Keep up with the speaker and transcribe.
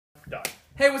Done.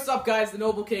 Hey, what's up, guys?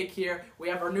 TheNobleCake here. We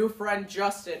have our new friend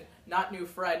Justin, not new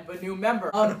friend, but new member.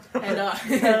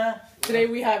 Today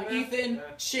we have Ethan,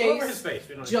 Chase,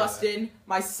 Justin,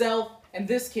 myself, and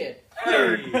this kid.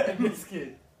 Hey, and this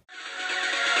kid.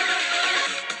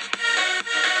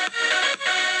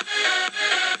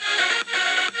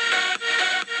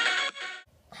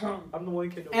 I'm the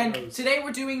one kid. And today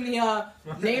we're doing the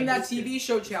Name That TV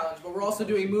Show challenge, but we're also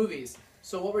doing movies.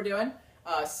 So what we're doing,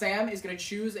 Sam is going to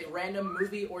choose a random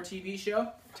movie or TV show,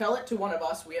 tell it to one of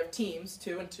us. We have teams,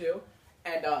 2 and 2,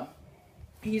 and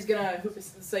he's going to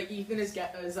say Ethan is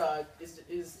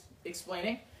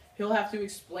explaining. He'll have to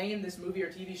explain this movie or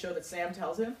TV show that Sam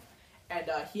tells him, and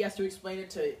he has to explain it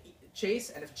to Chase,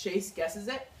 and if Chase guesses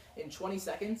it in 20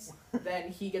 seconds,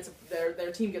 then he gets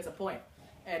their team gets a point.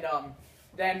 And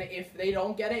then if they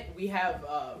don't get it, we have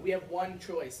one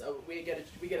choice. We get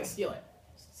to steal it.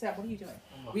 Sam, what are you doing?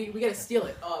 We get to steal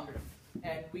it.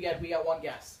 And we got one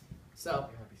guess. So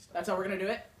that's how we're gonna do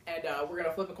it. And we're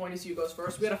gonna flip a coin to see who goes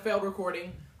first. We had a failed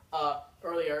recording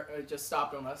earlier. It just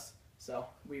stopped on us, so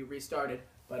we restarted.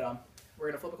 But we're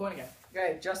gonna flip a coin again.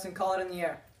 Okay, Justin, call it in the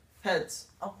air. Heads.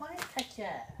 Oh my God.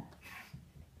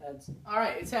 Heads. All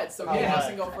right, it's heads. So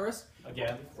Justin go first.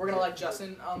 Again. We're gonna let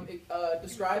Justin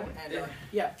describe and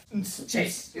yeah.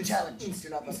 Chase, your challenge. Do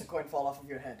not let the coin fall off of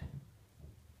your head.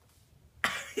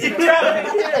 Okay,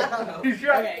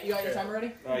 you got your timer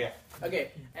ready? Oh yeah.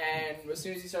 Okay, and as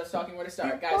soon as he starts talking, where to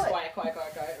start? Guys, quiet.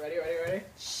 Ready?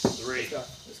 3,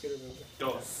 Let's get it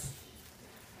over.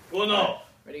 2, 1.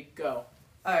 Ready, go.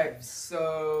 Alright,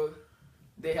 so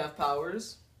they have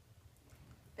powers,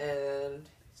 and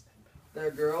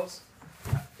they're girls.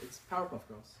 It's Powerpuff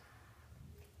Girls.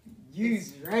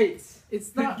 Use right.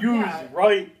 It's not. Use yeah.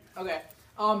 right. Okay.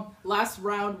 Last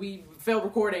round we failed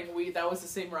recording. That was the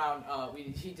same round.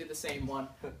 He did the same one.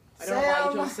 I don't know why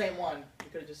you chose the same one. You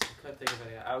could have just. Couldn't think of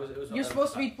any. You're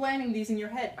supposed to be planning these in your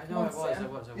head. I know I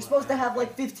was. You're supposed to have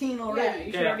like 15 already. Yeah,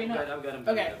 you should already know. I'm good.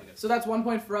 Okay, so that's 1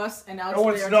 point for us, and now No,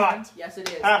 it's it's their not. turn. Yes, it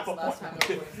is. Half a That's the last time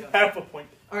point. it was. Half a point.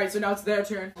 All right, so now it's their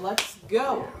turn. Let's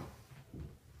go.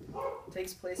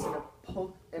 Takes place in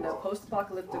a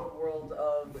post-apocalyptic world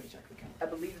of, I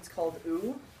believe it's called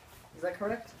Ooh. Is that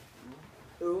correct?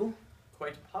 Ooh.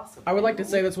 Quite possible. I would like to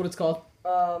say that's what it's called.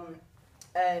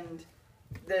 And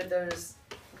there's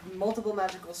multiple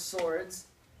magical swords,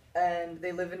 and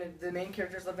they live the main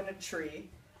characters live in a tree,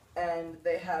 and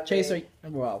they have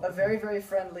a very, very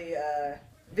friendly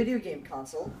video game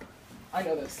console. I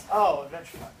know this. Oh,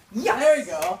 Adventure Time. Yes! There you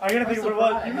go. I gotta think of what it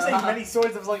was. You were saying many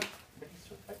swords. I was like.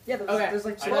 Yeah, there's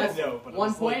like I two. don't know, but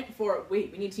 1 point for.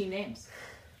 Wait, we need team names.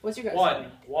 What's your guys'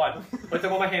 name? One. Put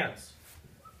them on my hands.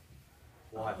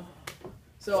 1.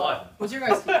 So, One. what's your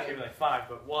guys' team Maybe name? like 5,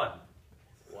 but 1.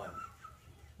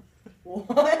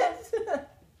 What?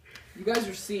 You guys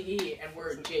are CE and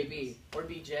we're JB or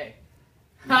BJ.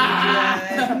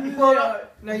 Well,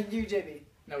 no, you do JB.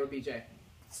 No, we're BJ.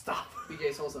 Stop.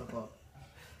 BJ's Wholesale Club.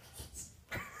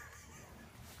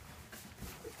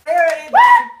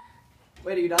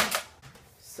 Wait, are you done?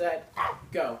 Set,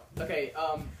 go. Okay,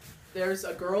 there's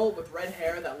a girl with red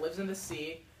hair that lives in the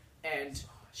sea, and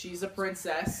she's a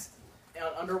princess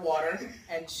underwater,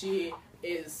 and she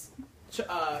has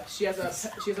a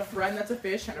friend that's a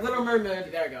fish. And Little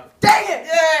Mermaid. There we go. Dang it!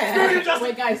 Yeah!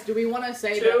 Wait, guys, do we want to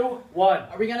say 2, 1.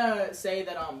 Are we gonna say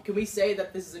that? Can we say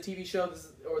that this is a TV show,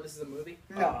 or this is a movie?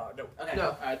 No. Okay. No.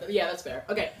 All right. Yeah, that's fair.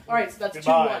 Okay. All right. So that's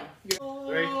Goodbye.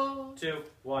 2-1. 3, 2,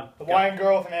 1. Hawaiian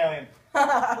girl with an alien.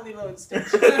 Lilo and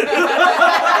Stitch. That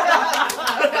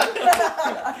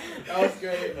was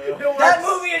great. That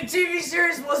movie and TV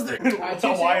series was the Alright,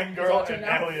 Hawaiian girl Is it and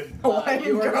all turn alien. Hawaiian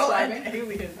you were girl describing? and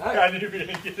alien. I knew we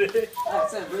didn't get it.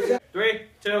 3,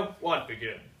 2, 1.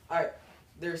 Begin. Alright,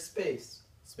 there's space.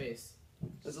 Space.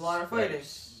 There's a lot of fighting.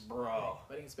 Bro.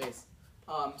 Fighting in space.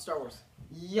 Star Wars.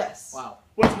 Yes. Wow.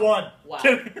 What's 1? Wow.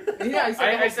 Kidding. Yeah,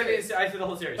 I said the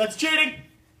whole series. That's cheating.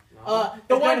 The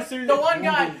It's one not a series of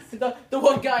guy, movies. the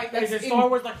one guy that's Is it in Star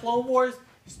Wars like Clone Wars?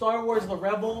 Star Wars the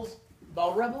Rebels?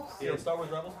 the Rebels. Yeah, Star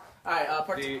Wars Rebels. All right.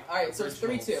 Part 2. All right. So it's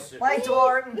 3-2. My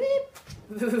Jordan.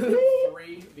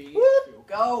 3v2.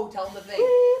 Go. Tell him the thing.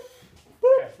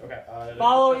 Okay.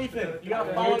 Follow Ethan. You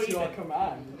gotta follow Ethan. Come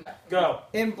on. Go.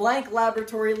 In blank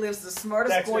laboratory lives the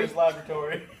smartest boy. Dexter's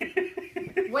laboratory.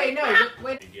 Wait, no.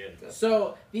 Wait. Begin.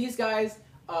 So these guys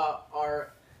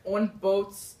are on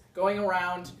boats going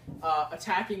around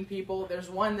attacking people. There's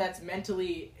one that's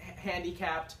mentally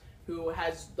handicapped who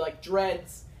has like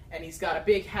dreads, and he's got a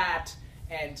big hat,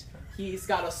 and he's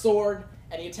got a sword,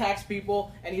 and he attacks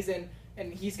people, and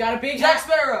he's got a big Jack hat.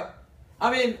 Sparrow. I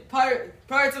mean,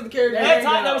 Pirates of the Caribbean. Yeah,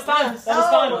 time. That was time. That was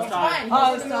time. It's fine. He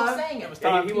Oh, was in the middle of saying It it. was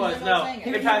time. He was. No. saying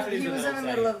it. It passed when He was in the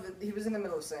middle saying of he was in the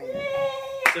middle of saying it.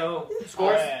 it. So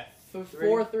scores. Yeah.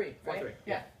 4-3. Right? 4-3.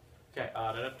 Yeah. Okay.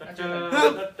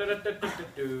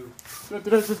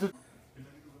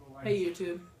 Hey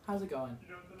YouTube, how's it going?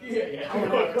 Yeah. I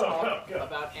want to talk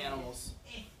about animals.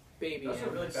 Baby That's a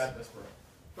animals. really bad whisper.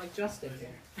 Like Justin here.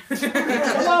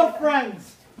 Hello,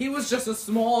 friends. He was just a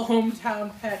small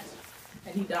hometown pet,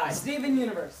 and he died. Steven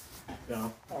Universe.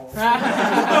 No.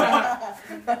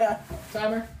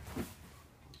 Timer.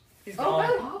 He's Oh, gone.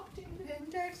 I hopped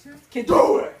in Texas. Kid.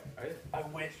 Do it. I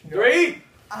wish. 3,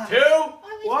 2,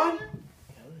 1.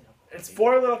 It's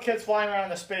 4 little kids flying around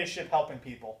in a spaceship helping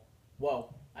people. Whoa.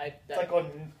 It's like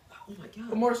on Oh my Put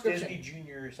god. more Disney description.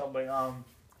 Junior or something.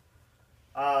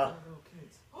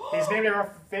 He's named after a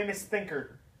famous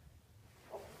thinker.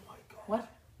 What?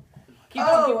 Keep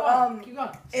going. Keep going.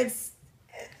 Is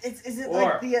it 4,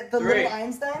 like the 3, little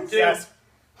Einsteins? 2. Yes.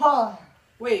 Huh.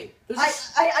 Wait. There's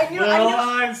I knew.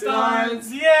 Einsteins.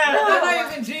 Yeah. They're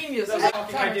not even genius.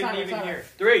 I didn't even hear.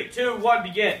 3, 2, 1.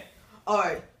 Begin.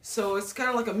 Alright, so it's kind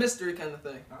of like a mystery kind of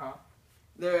thing. Uh-huh.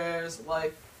 There's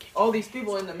like all these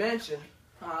people in the mansion.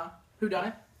 Uh-huh. Who done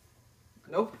it?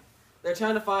 Nope. They're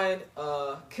trying to find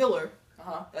a killer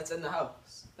Uh-huh. that's in the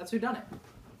house. That's who done it.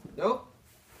 Nope.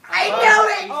 I know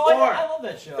it. Oh, 4, I love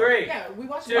that show. 3. Yeah, we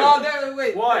watched Two. it. Oh, there.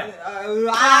 Wait. 1.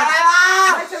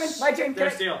 My turn. My turn. They're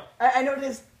steal. I know it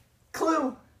is.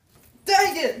 Clue.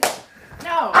 Dang it!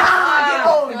 No.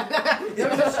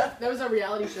 Get There was a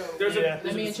reality show. There's Yeah.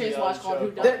 that me and Chase watched called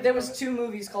Who Done There, It. there was 2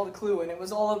 movies called Clue, and it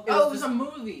was all. Oh, it was a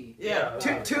movie. Yeah.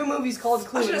 two movies called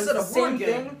Clue. I And it should've was said the a board same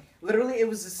game. thing. Literally, it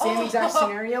was the same exact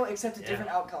scenario except a Yeah.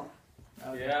 different outcome.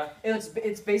 Yeah.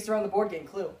 It's based around the board game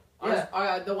Clue.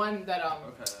 Yeah. The one that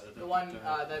Okay. the one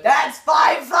that. That's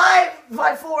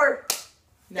 5-4.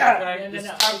 No, Okay, no.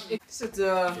 just- Sit,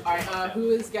 Alright, who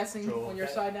is guessing Joel. on your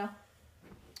side now?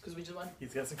 Because we just won.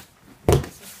 He's guessing.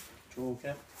 Joel,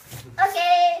 okay.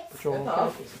 Okay.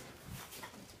 Joel.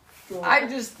 I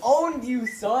just owned you,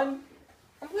 son.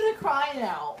 I'm gonna cry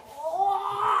now.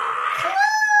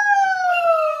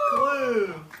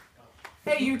 Clue.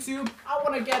 Hey YouTube, I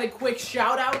want to get a quick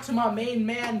shout out to my main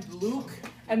man Luke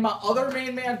and my other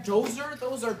main man Dozer.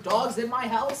 Those are dogs in my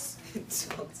house.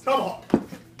 Come on.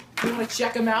 You want to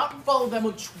check them out? Follow them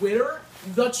on Twitter,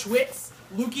 the Twits,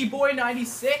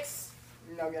 LukeyBoy96.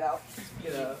 No, get out.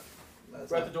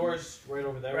 Brett, the door's right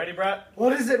over there. Ready, Brett?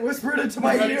 What is it? Whisper it into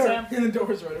my Ready, ear. Sam? And the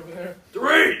door's right over there.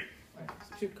 3,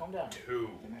 Shoot, calm down. 2.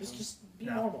 Just be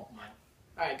No. normal.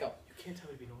 Alright, go. You can't tell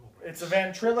me to be normal. It's a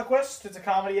ventriloquist. It's a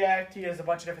comedy act. He has a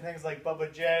bunch of different things like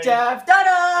Bubba J. Jeff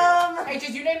Dunham. Hey,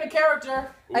 just you name the character.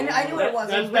 I knew what it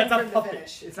was. I was That's waiting for a him to puppet.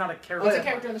 finish. It's not a character. What's the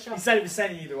character in the show? He said he was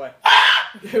sending either way.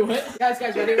 What? Guys,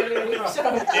 ready? Shut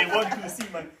up. They want you to see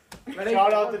my. Ready?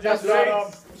 Shout out to Jeff That's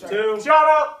Dunham. Sorry. 2, Shut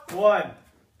up. 1.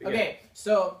 Begin. Okay,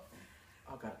 so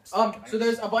so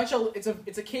there's a bunch of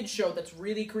it's a kids show that's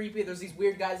really creepy. There's these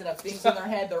weird guys that have things in their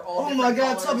head. They're all different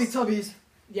colors. Tubbies.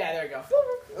 Yeah, there you go.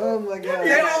 Oh my god.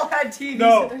 They all had TVs.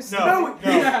 No, in their no, stomach.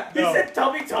 no, Yeah. no. He said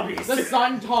Tubby Tubbies. The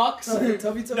sun talks. Tubby No.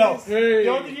 Tubbies. You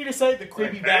don't need to say the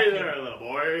creepy Hey vacuum. there, little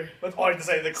boy. That's all you have to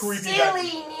say. The creepy Silly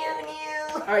vacuum.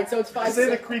 new. All right, so it's 5-6. Say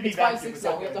the creepy It's 5-6 vacuum, it's now.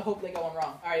 okay. We have to hope they go on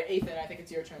wrong. All right, Ethan, I think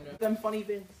it's your turn to them funny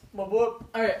bits. My boy.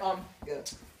 All right, Good.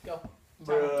 go.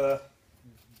 Bruh.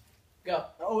 Go.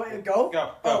 Oh, wait, go?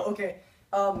 Go. Oh, okay.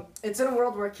 It's in a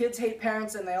world where kids hate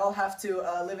parents and they all have to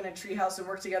live in a treehouse and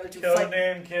work together to Kill fight.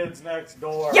 them kids next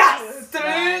door. Yes!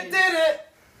 Nice. Did it!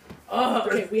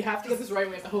 Okay, we have to get this right.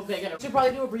 We have to hope they get it. We should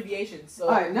probably do abbreviations. So.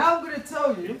 Alright, now I'm gonna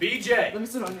tell you. BJ. Let me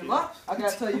sit on your lap. I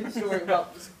gotta tell you the story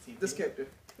about this character.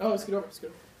 Oh, scoot over.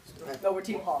 Scoot over. No, we're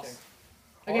Team Hoss.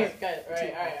 Okay, got it.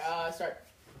 All right. Start.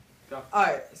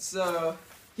 Alright, so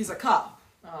he's a cop.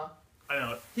 I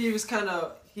know it. He was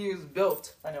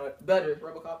built I know it. better.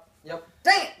 RoboCop.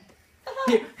 Dang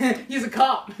it! He's a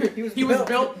cop. He was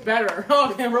built better.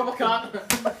 Okay,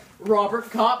 RoboCop. Robert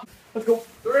Cop. Let's go.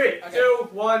 3, Okay. 2,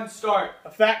 1, start. A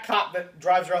fat cop that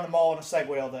drives around the mall on a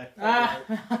Segway all day.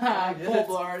 Cold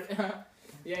Blood.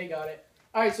 Yeah, you got it.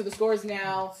 All right, so the score is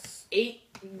now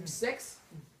 8-6.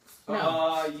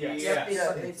 No. Yes.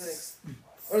 Yes.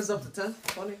 What is up to 10?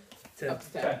 20? Up to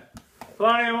 10.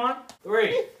 Plenty one.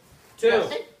 3, 2,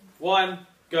 1,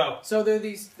 go. So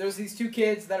there's these two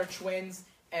kids that are twins,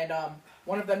 and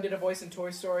one of them did a voice in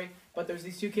Toy Story. But there's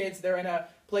these two kids. They're in a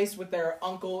place with their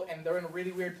uncle, and they're in a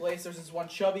really weird place. There's this one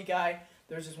chubby guy.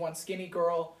 There's this one skinny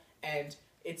girl, and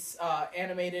it's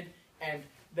animated, and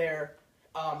they're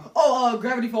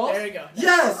Gravity Falls? there you go.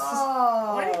 Yes!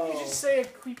 Oh. Why didn't you just say a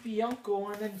creepy uncle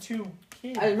and then 2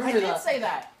 kid. I remember I did that. say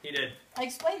that. He did. I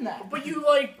explained that. But you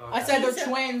like. Okay. I said they're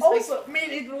twins. Also, me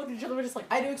and Ethan looked at each other. We're just like.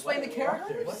 I do explain the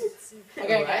characters. What?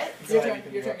 Okay, Right? your Go turn.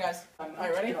 ahead, Your turn, guys.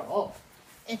 Alright, ready? Oh.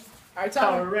 Alright, Power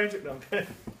timer. Ranger. No. Okay.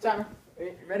 Timer.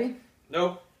 Ready?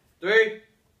 Nope. 3,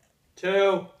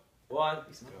 2, 1.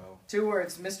 Go. 2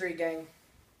 words. Mystery gang.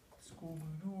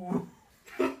 Scooby-Doo.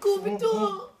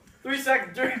 Scooby-Doo. 3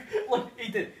 seconds. Look,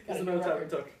 Ethan. This is another time we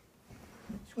took.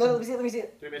 No, let me see it. Let me see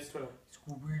it. 3 minutes 21.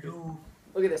 Scooby-Doo.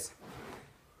 Look at this.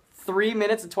 3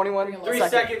 minutes and 21 3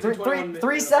 seconds and 21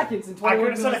 3 seconds and I 21 could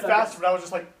have said it seconds. faster, but I was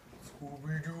just like.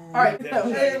 Scooby-Doo. Alright,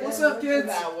 Hey, what's up, kids?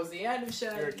 That was the end of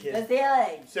You're a Shaq. kid. the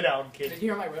end. Sit down, Did kid. you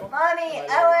hear my riddle? Mommy,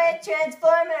 I want a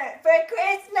transformer for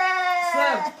Christmas.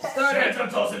 Sam, start it.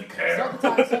 Santa doesn't care. Start the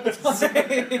time. Start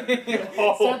the time.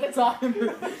 Oh. Start the time.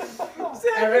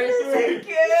 Thank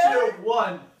you. 2,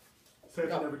 1. Santa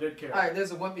Go. never did care. Alright,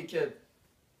 there's a wimpy kid.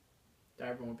 Did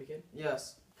everyone pick it?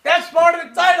 Yes. That's part of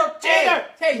the title, cheater!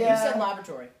 Hey, you Yeah. said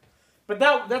laboratory. But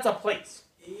that's a place.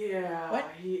 Yeah. What?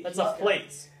 That's a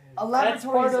place. A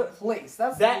laboratory is part a of- place.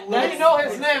 That's That You know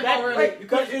his name that, already.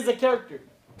 That is a character.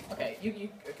 Okay, you.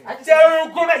 Okay. I just-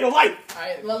 Don't go back your life.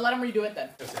 Alright, let him redo it then.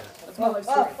 Just say that. That's my life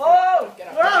story. Oh! Get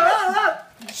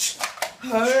up.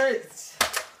 Alright.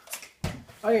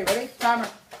 Okay, ready? Timer.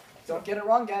 Don't get it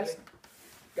wrong, guys.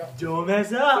 Don't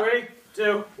mess up. 3,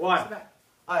 2, 1. Sit back.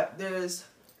 Alright, there's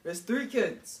 3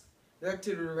 kids. They're up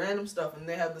to do random stuff, and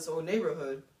they have this whole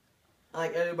neighborhood.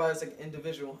 Like everybody's like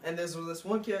individual, and there's this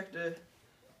one character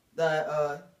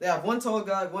that they have one tall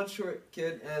guy, one short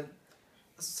kid, and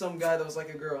some guy that was like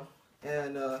a girl,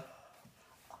 and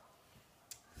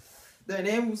their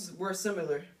names were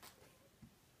similar.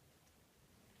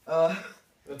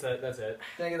 That's it. That's it.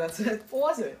 Dang it, that's it. What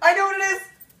was it? I know what it is.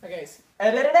 Okay.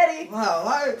 Ed, Eddie.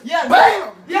 Wow, yeah,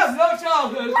 Bam! yes, no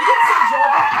childhood. You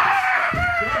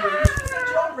said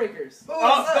Jawbreakers.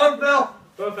 Oh, fell.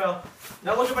 Both fell.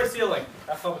 Now look at my ceiling.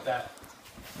 Have fun with that.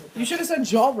 You should have said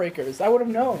Jawbreakers. I would have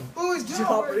known. Ooh, it's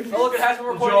jawbreaker. Oh, look, it has been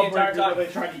recording the entire time. They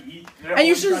tried to eat. And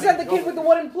you should have said the kid with the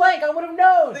wooden plank. I would have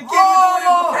known. The kid with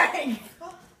the wooden plank.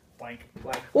 Blank.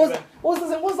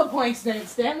 What was the plank's name?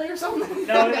 Stanley or something?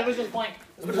 No, it was just blank.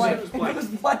 It was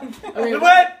blank. Okay, We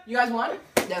win! You guys won?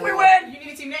 Yeah, We win! You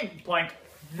need a team name. Blank.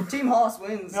 Team Hoss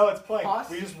wins. No, it's blank. Hoss?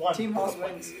 We just won. Team Hoss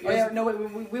wins. Oh, yeah, no,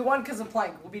 wait, we won because of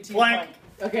Plank. We'll be Team Blank.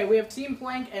 Okay, we have Team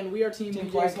Plank and we are Team Team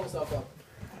DJ's Plank. Wholesale Club.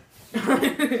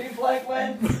 Team Plank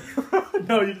wins.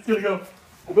 No, you're just gonna go.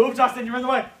 Move, Justin. You're in the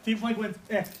way. Team Plank wins.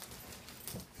 Eh.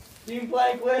 Team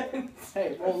Plank wins.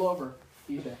 Hey, roll over.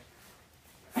 DJ.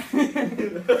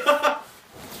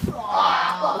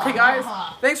 Okay guys,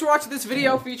 thanks for watching this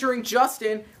video featuring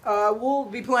Justin. We'll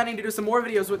be planning to do some more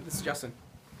videos with this Justin.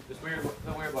 Just weird.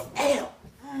 The weird one.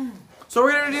 So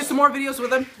we're gonna do some more videos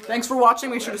with him. Thanks for watching.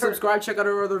 Make sure to subscribe, check out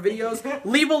our other videos.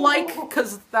 Leave a like,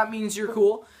 because that means you're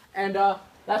cool. And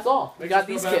that's all. We got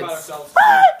these Feel bad about kids. ourselves.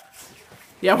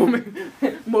 Yeah,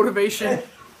 motivation.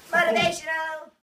 Motivational.